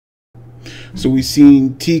So we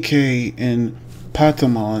seen TK and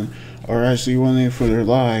Patamon are actually running for their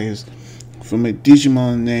lives from a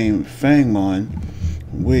Digimon named Fangmon,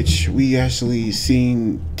 which we actually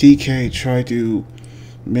seen TK try to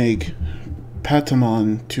make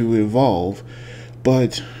Patamon to evolve,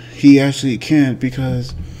 but he actually can't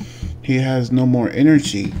because he has no more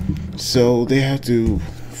energy. So they have to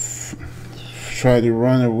try to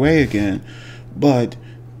run away again. But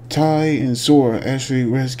Tai and Sora actually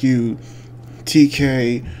rescued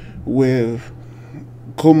TK with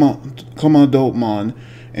Komodomon,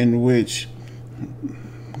 in which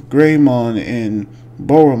Greymon and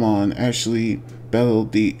Boromon actually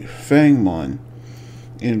battled the Fangmon,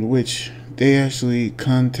 in which they actually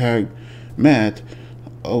contact Matt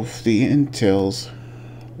of the Intels,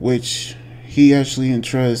 which he actually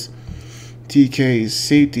entrusts TK's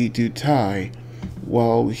safety to Tai,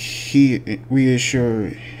 while he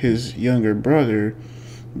reassures his younger brother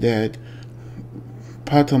that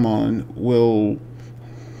Patamon will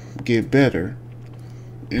get better,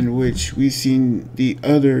 in which we seen the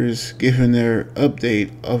others giving their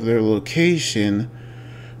update of their location,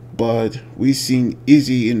 but we seen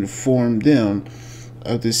Izzy inform them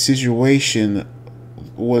of the situation,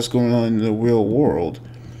 what's going on in the real world.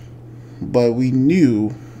 But we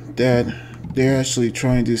knew that they're actually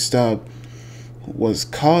trying to stop what's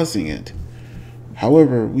causing it.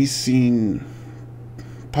 However, we seen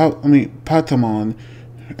Patamon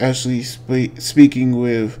actually speaking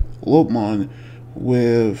with Lopmon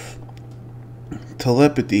with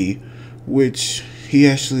telepathy, which he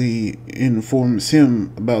actually informs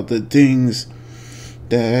him about the things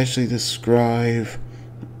that actually describe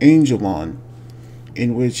Angelmon,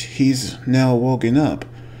 in which he's now woken up,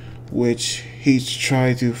 which he's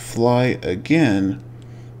trying to fly again,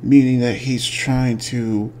 meaning that he's trying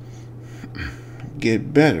to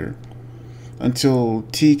get better, until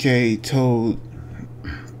TK told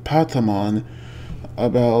Patamon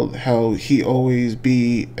about how he always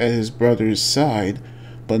be at his brother's side,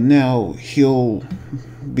 but now he'll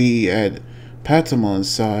be at Patamon's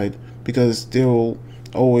side because they'll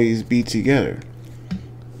always be together.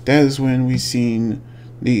 That is when we seen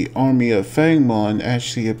the army of Fangmon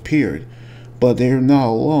actually appeared, but they're not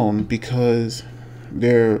alone because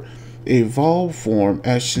their evolved form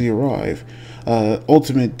actually arrived.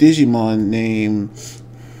 Ultimate Digimon named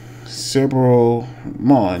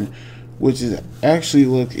Cerberumon, which is actually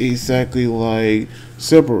look exactly like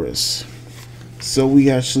Cerberus. So we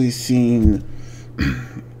actually seen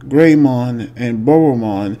Greymon and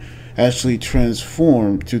Boromon actually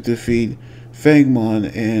transform to defeat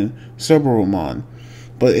Fangmon and Cerberumon.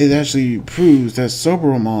 But it actually proves that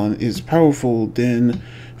Cerberumon is powerful than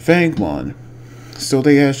Fangmon. So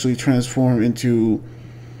they actually transform into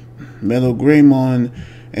Metal Greymon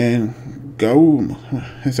and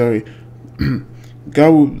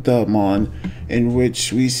Garudamon, in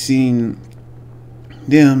which we seen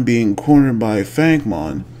them being cornered by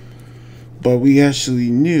Fangmon. But we actually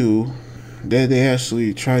knew that they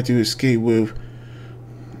actually tried to escape with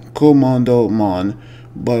Komodomon,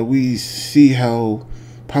 but we see how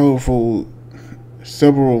powerful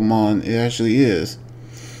Cerberumon it actually is.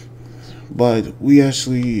 But we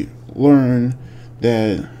actually learned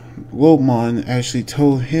that Lopmon actually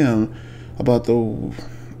told him about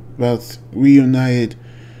reunited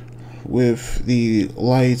with the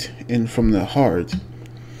light and from the heart.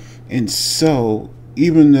 And so,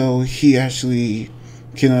 even though he actually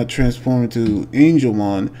cannot transform into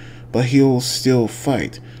Angelmon, but he'll still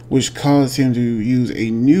fight, which caused him to use a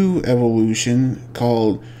new evolution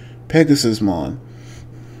called Pegasmon,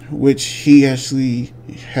 which he actually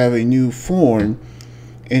have a new form,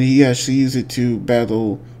 and he actually used it to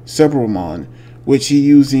battle Cerberumon, which he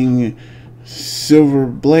using Silver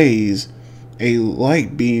Blaze, a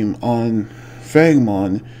light beam on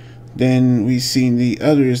Fangmon. Then we seen the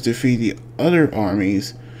others defeat the other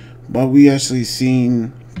armies, but we actually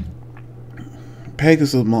seen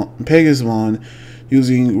Pegasmon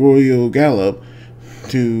using Royal Gallop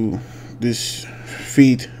to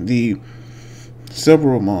defeat the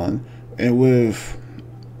Cerberumon, and with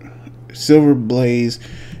Silver Blaze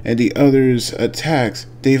and the others' attacks,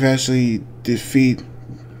 they've actually defeat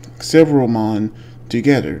Cerberumon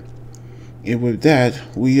together. And with that,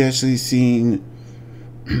 we actually seen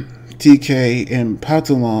TK and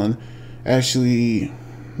Patamon actually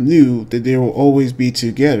knew that they will always be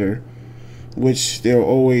together, which they'll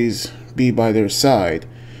always be by their side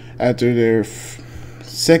after their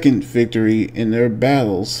second victory in their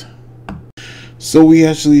battles. So we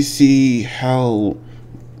actually see how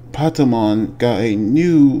Patamon got a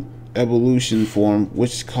new evolution form,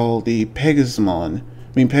 which is called the Pegasmon,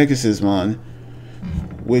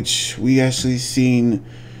 which we actually seen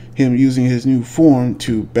him using his new form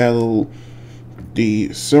to battle the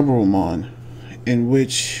Cerberumon, in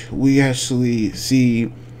which we actually see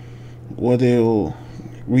what they'll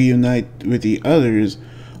reunite with the others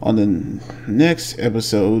on the next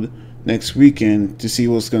episode next weekend to see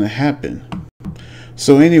what's going to happen.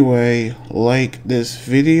 So anyway, like this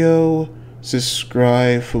video,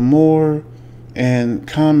 subscribe for more, and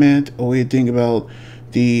comment what you think about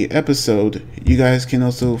the episode. You guys can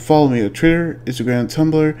also follow me on Twitter, Instagram,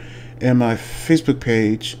 Tumblr, and my Facebook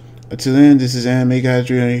page. Until then, this is Anime Guy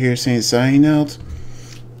 300 here saying signing out.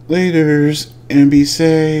 Laters, and be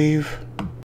safe.